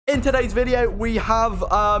In today's video, we have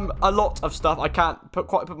a lot of stuff. I can't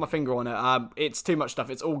quite put my finger on it. It's too much stuff.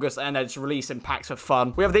 It's August, and it's releasing packs for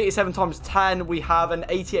fun. We have the 87 times 10. We have an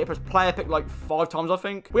 88 plus player pick like 5 times, I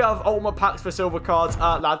think. We have ultimate packs for silver cards.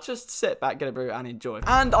 Lads, just sit back, get a brew, and enjoy.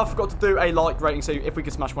 And I forgot to do a like rating, so if we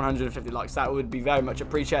could smash 150 likes, that would be very much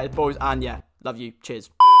appreciated, boys. And yeah, love you. Cheers.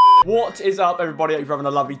 What is up, everybody? Hope you're having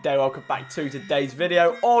a lovely day. Welcome back to today's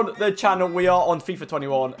video on the channel. We are on FIFA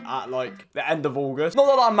 21 at like the end of August.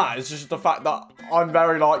 Not that matters, just the fact that I'm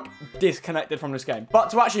very like disconnected from this game.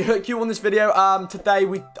 But to actually hook you on this video, today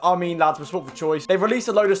lads, we're sport for choice. They've released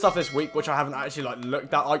a load of stuff this week, which I haven't actually like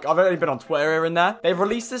looked at. Like I've only been on Twitter here and there. They've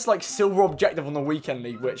released this like silver objective on the weekend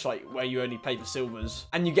league, which like where you only play for silvers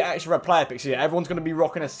and you get extra red player picks. So, yeah, everyone's gonna be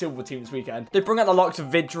rocking a silver team this weekend. They bring out the likes of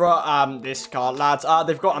Vidra, this card, lads.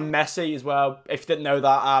 They've got a Messi as well, if you didn't know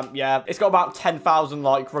that. Yeah, it's got about 10,000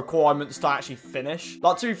 like requirements to actually finish.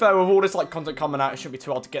 Like, to be fair, with all this like content coming out, it shouldn't be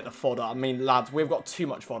too hard to get the fodder. I mean, lads, we've got too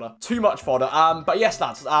much fodder. But yes,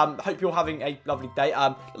 lads, hope you're having a lovely day.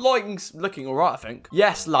 The lighting's looking all right, I think.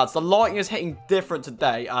 Yes, lads, the lighting is hitting different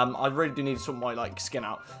today. I really do need to sort my like skin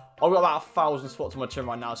out. I've got about 1,000 spots on my chin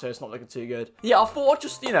right now, so it's not looking too good. Yeah, I thought I'd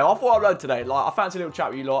just, I thought I'd upload today. Like, I fancy a little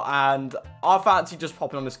chat with you lot, and I fancy just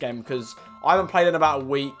popping on this game because I haven't played in about a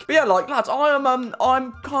week. But yeah, like, lads,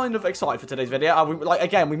 I'm kind of excited for today's video.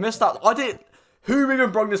 We missed out. Who even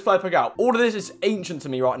brought this player pick out? All of this is ancient to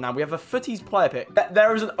me right now. We have a FUTTIES player pick.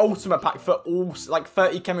 There is an ultimate pack for all, like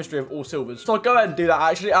 30 chemistry of all silvers. So I'll go ahead and do that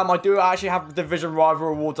actually. I do actually have the division rival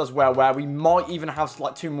rewards as well, where we might even have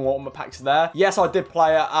like 2 more ultimate packs there. Yes, I did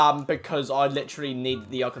play it because I literally need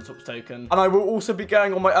the Icon Swaps token. And I will also be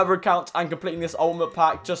going on my other account and completing this ultimate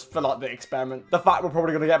pack just for like the experiment. The fact we're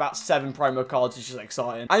probably going to get about 7 promo cards is just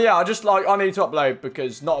exciting. And yeah, I need to upload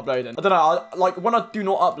because not uploading. I don't know, like when I do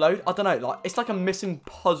not upload, I don't know, like it's like a missing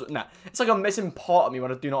puzzle. Nah, it's like a missing part of me when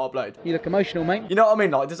I do not upload. You look emotional, mate. You know what I mean?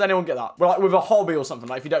 Like, does anyone get that? Well, like with a hobby or something,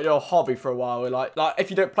 like if you don't do a hobby for a while, like if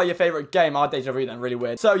you don't play your favorite game, I deja vu then, really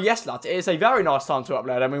weird. So yes, lads, it is a very nice time to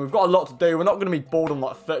upload. I mean, we've got a lot to do. We're not going to be bored on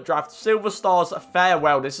like FUT draft. Silver stars,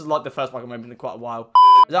 farewell. This is like the first pack I'm opening in quite a while.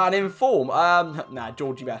 Is that an inform? Nah,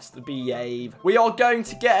 Georgie best. Behave. We are going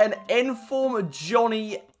to get an inform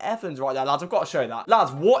Johnny Evans right there, lads. I've got to show you that.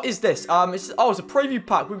 Lads, what is this? It's a preview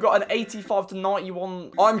pack. We've got an 85 to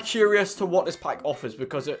 91. I'm curious to what this pack offers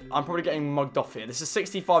because I'm probably getting mugged off here. This is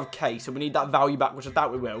 65k, so we need that value back, which I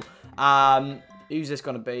doubt we will. Who's this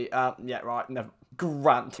going to be? Yeah, right. Never.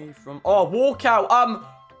 Grant. Walkout.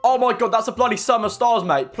 Oh my god, that's a bloody Summer Stars,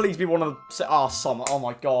 mate. Please be one of the... Summer. Oh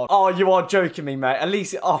my god. Oh, you are joking me, mate. At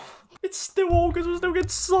least... It's still August, we're still getting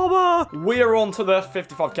summer. We're on to the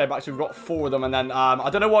 55k backs. We've got 4 of them. And then, I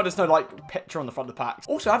don't know why there's no, like, picture on the front of the packs.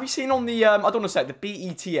 Also, have you seen on the, I don't want to say it, the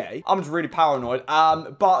BETA? I'm just really paranoid.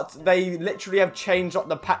 But they literally have changed up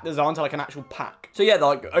the pack design to, like, an actual pack. So, yeah,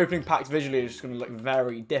 like, opening packs visually is just going to look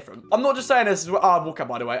very different. I'm not just saying this is... Walkout,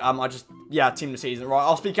 by the way. Team of the season. Right,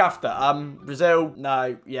 I'll speak after. Brazil,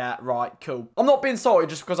 no. Yeah, right, cool. I'm not being salty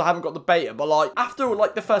just because I haven't got the beta. But, like, after,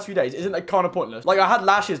 like, the first few days, isn't it kind of pointless? Like, I had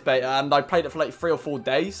last year's beta and I played it for like 3 or 4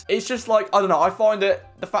 days. It's just like, I don't know, I find it,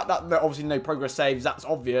 the fact that there obviously no progress saves, that's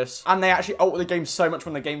obvious. And they actually alter the game so much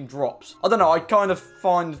when the game drops. I don't know, I kind of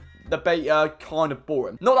find the beta kind of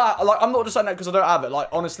boring. Not that, like, I'm not just saying that because I don't have it. Like,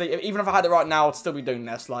 honestly, even if I had it right now, I'd still be doing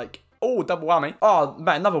this. Like, oh, double whammy. Oh,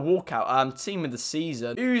 man, another walkout. Team of the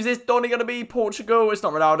season. Who's this Donny going to be? Portugal. It's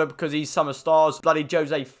not Ronaldo because he's Summer Stars. Bloody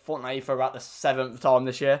Jose Fonte for about the 7th time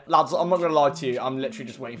this year. Lads, I'm not going to lie to you. I'm literally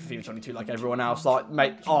just waiting for FIFA 22 like everyone else. Like,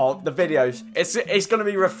 mate, the videos. It's going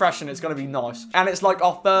to be refreshing. It's going to be nice. And it's like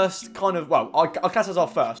our first kind of, well, I guess it's our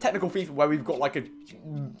first technical FIFA where we've got like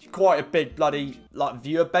quite a big bloody, like,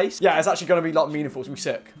 viewer base. Yeah, it's actually going to be, like, meaningful. It's going to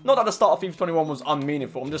be sick. Not that the start of FIFA 21 was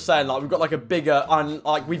unmeaningful. I'm just saying, like, we've got, like, a bigger, and,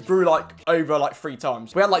 like, we've grew, like, over, like, 3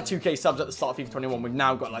 times. We had, like, 2k subs at the start of FIFA 21. We've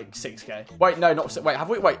now got, like, 6k. Wait, no, not 6. Wait, have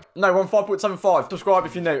we? Wait. No, we're on 5.75. Subscribe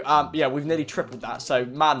if you're new. Yeah, we've nearly tripled that. So,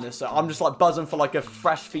 madness. So, I'm just, like, buzzing for, like, a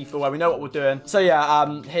fresh FIFA where we know what we're doing. So,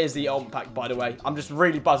 yeah, here's the ultimate pack, by the way. I'm just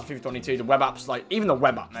really buzzing for FIFA 22. The web app's, like, even the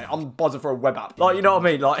web app, mate. I'm buzzing for a web app. Like, you know what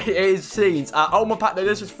I mean? Like, it is scenes. Ultimate pack, though,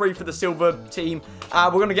 this is free for the silver team.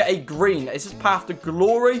 We're going to get a green. Is this Path to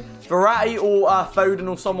Glory? Verratti or Foden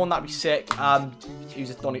or someone? That'd be sick. Who's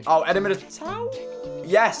this Donny? Oh, Edmund Tau?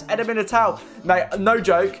 Yes, Eder Militao. Mate, no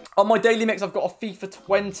joke. On my daily mix, I've got a FIFA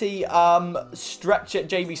 20 stretch it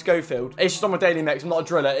JB Schofield. It's just on my daily mix. I'm not a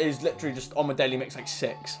driller. It is literally just on my daily mix like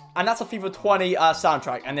 6. And that's a FIFA 20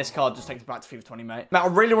 soundtrack. And this card just takes me back to FIFA 20, mate. Mate, I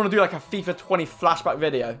really want to do like a FIFA 20 flashback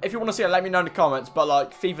video. If you want to see it, let me know in the comments. But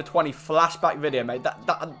like FIFA 20 flashback video, mate.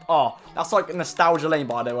 That's like nostalgia lane,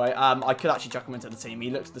 by the way. I could actually chuck him into the team. He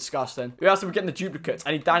looks disgusting. We also were getting the duplicates.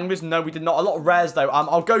 Any danglers? No, we did not. A lot of rares though.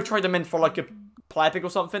 I'll go trade them in for like a player pick or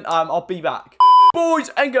something. I'll be back. Boys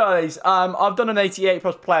and girls, I've done an 88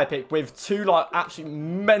 plus player pick with 2 like absolute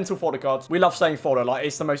mental fodder cards. We love saying fodder, like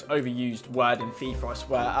it's the most overused word in FIFA, I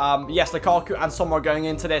swear. Yes, Lukaku and Sommer are going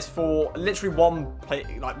into this for literally one pick.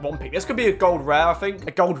 This could be a gold rare, I think.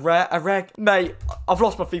 A gold rare, a reg. Mate, I've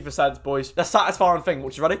lost my FIFA sense, boys. The satisfying thing.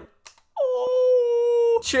 What, you ready?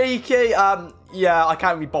 Oh, cheeky. Yeah, I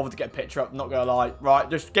can't be bothered to get a picture up, not gonna lie. Right,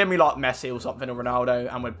 just give me like Messi or something or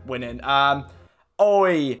Ronaldo and we're winning.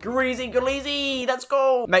 Oi, greasy, let's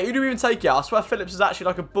go. Mate, who do we even take it? I swear Phillips is actually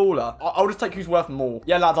like a baller. I'll just take who's worth more.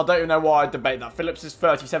 Yeah, lads, I don't even know why I debate that. Phillips is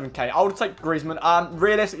 37k. I'll just take Griezmann.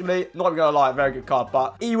 Realistically, not even gonna lie, very good card,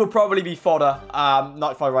 but he will probably be fodder.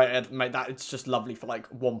 95 rated, mate, that it's just lovely for like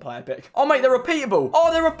one player pick. Oh, mate, they're repeatable.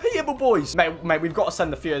 Oh, they're repeatable, boys. Mate, we've got to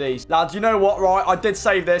send a few of these. Lads, you know what, right? I did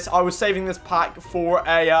save this. I was saving this pack for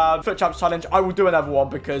a Foot Champs challenge. I will do another one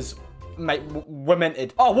because... mate, we're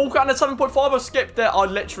minted. Oh, walk out at 7.5. I skipped it. I'll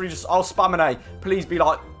spam an A. Please be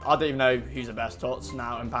like, I don't even know who's the best tots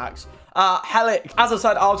now in packs. Helic. As I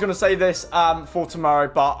said, I was going to say this for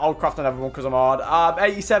tomorrow, but I'll craft another one because I'm hard.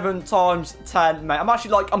 87 times 10, mate.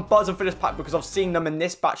 I'm buzzing for this pack because I've seen them in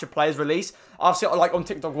this batch of players release. I've seen like on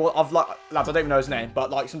TikTok, lads, I don't even know his name,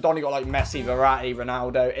 but like some Donny got like Messi, Verratti,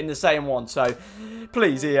 Ronaldo in the same one. So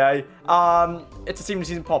please, EA. It's a team of the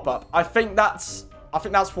season pop-up. I think that's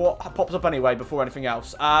what pops up anyway before anything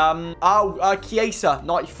else. Chiesa,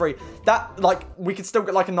 93. That, like, we could still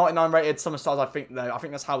get, like, a 99 rated summer stars, I think, though. I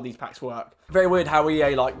think that's how these packs work. Very weird how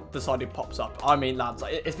EA, like, decided pops up. I mean, lads,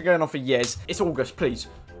 it's been going on for years. It's August, please.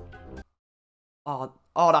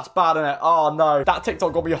 Oh, that's bad, isn't it? Oh, no. That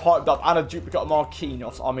TikTok got me hyped up and a duplicate of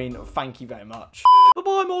Marquinhos. I mean, thank you very much.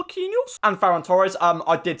 Bye-bye, Marquinhos. And Ferran Torres.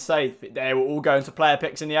 I did say they were all going to player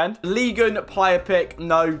picks in the end. Ligue player pick,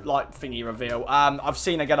 no, like, thingy reveal. I've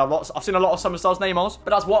seen, again, I've seen a lot of Summer Stars Neymars,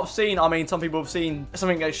 but that's what I've seen. I mean, some people have seen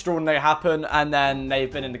something extraordinary happen, and then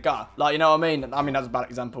they've been in the gutter. Like, you know what I mean? I mean, that's a bad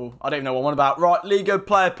example. I don't even know what I'm on about. Right, Ligue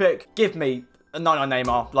player pick. Give me a 99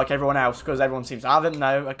 Neymar, like everyone else, because everyone seems to have him.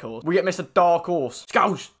 No, of course. We get Mr. Dark Horse.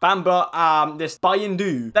 Scoush, Bamba, this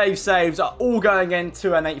Bayindu. Dave saves are all going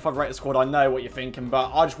into an 85 rated squad. I know what you're thinking,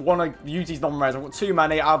 but I just want to use these non-rares. I've got too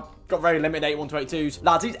many. I've got very limited 81 to 82s.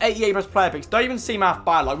 Lads, these 88 best player picks don't even seem half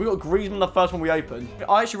bad. Like, we got Griezmann the first one we opened.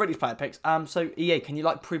 I actually read these player picks. So EA, can you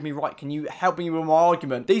like prove me right? Can you help me with my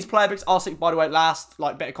argument? These player picks are sick, by the way. Last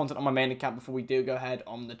like bit of content on my main account before we do go ahead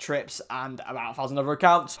on the trips and about 1,000 other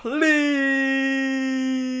accounts. Please.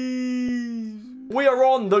 We are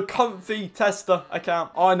on the Comfy Tester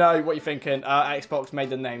account. I know what you're thinking. Xbox made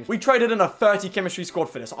the names. We traded in a 30 chemistry squad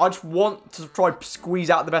for this. I just want to try squeeze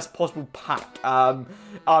out the best possible pack.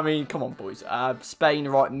 I mean, come on, boys. Spain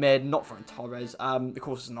right mid, not for Torres. Of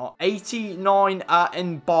course it's not. 89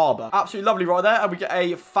 in Barber. Absolutely lovely right there. And we get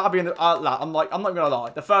a Fabian. I'm not gonna lie.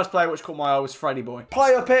 The first player which caught my eye was Freddie Boy.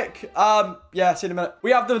 Player pick. Yeah, see in a minute.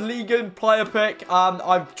 We have the Ligue player pick.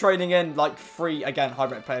 I'm trading in like 3 again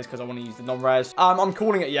high-rated players because I want to use the non-rares. I'm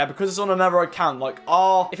calling it, yeah, because it's on another account. Like,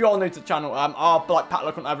 if you are new to the channel, our like pack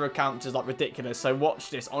look on other accounts is like ridiculous. So watch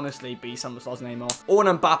this honestly be some of the stars name off. Or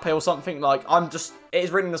an Mbappe or something. Like, it is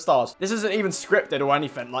written in the stars. This isn't even scripted or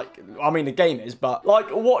anything. Like, I mean, the game is, but like,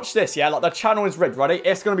 watch this, yeah. Like, the channel is rigged, ready?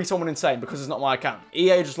 It's gonna be someone insane because it's not my account.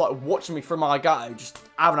 EA just like watching me from my gato, just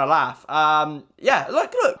having a laugh. Yeah,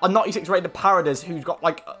 look, a 96 rated Paradise who's got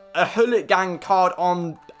like a hooligan card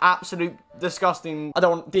on absolute disgusting. I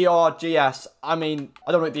don't want DRGS. I mean,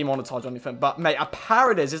 I don't want to demonetize or anything, but mate, a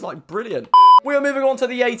Paradise is like brilliant. We are moving on to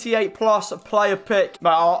the 88 plus player pick.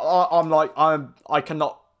 But I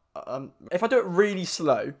cannot. If I do it really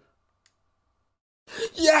slow.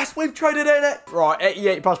 Yes, we've traded in it. Right,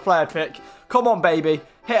 88 plus player pick. Come on, baby.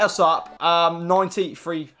 Hit us up.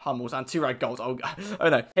 93 Hummels and 2 red goals. Oh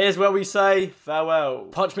no. Here's where we say farewell.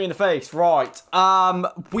 Punch me in the face. Right.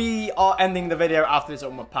 We are ending the video after this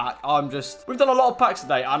on my pack. We've done a lot of packs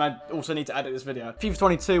today, and I also need to edit this video. FIFA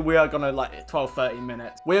 22, we are gonna like 12, 13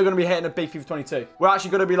 minutes. We are gonna be hitting a big FIFA 22. We're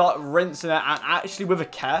actually gonna be like rinsing it and actually with a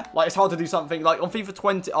care. Like, it's hard to do something like on FIFA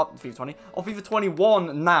 20, on FIFA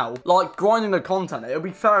 21 now, like grinding the content. It would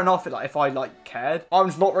be fair enough if I like cared. I'm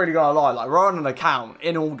just not really gonna lie. Like, we're on an account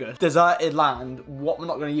in August. Deserted land, what we're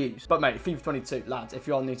not going to use. But mate, FIFA 22, lads, if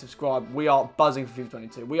you are new to subscribe, we are buzzing for FIFA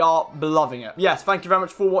 22. We are loving it. Yes, thank you very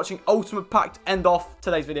much for watching Ultimate Pack to end off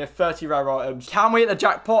today's video. 30 rare items. Can we hit the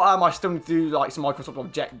jackpot? I still need to do like some Microsoft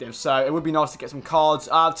objectives, so it would be nice to get some cards.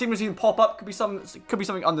 Team even pop up, could be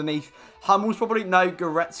something underneath. Hummels probably, no.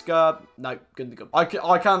 Goretzka, no. Good. I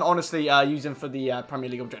can honestly use him for the Premier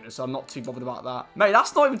League objectives, so I'm not too bothered about that. Mate,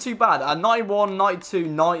 that's not even too bad. 91, 92,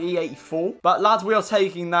 90, 84. But lads, we are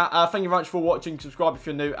taking that. Thank you very much for watching. Subscribe if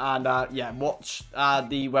you're new, and yeah, watch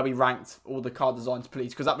where we ranked all the card designs,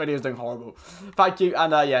 please, because that video is doing horrible. Thank you,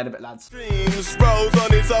 and yeah, in a bit, lads.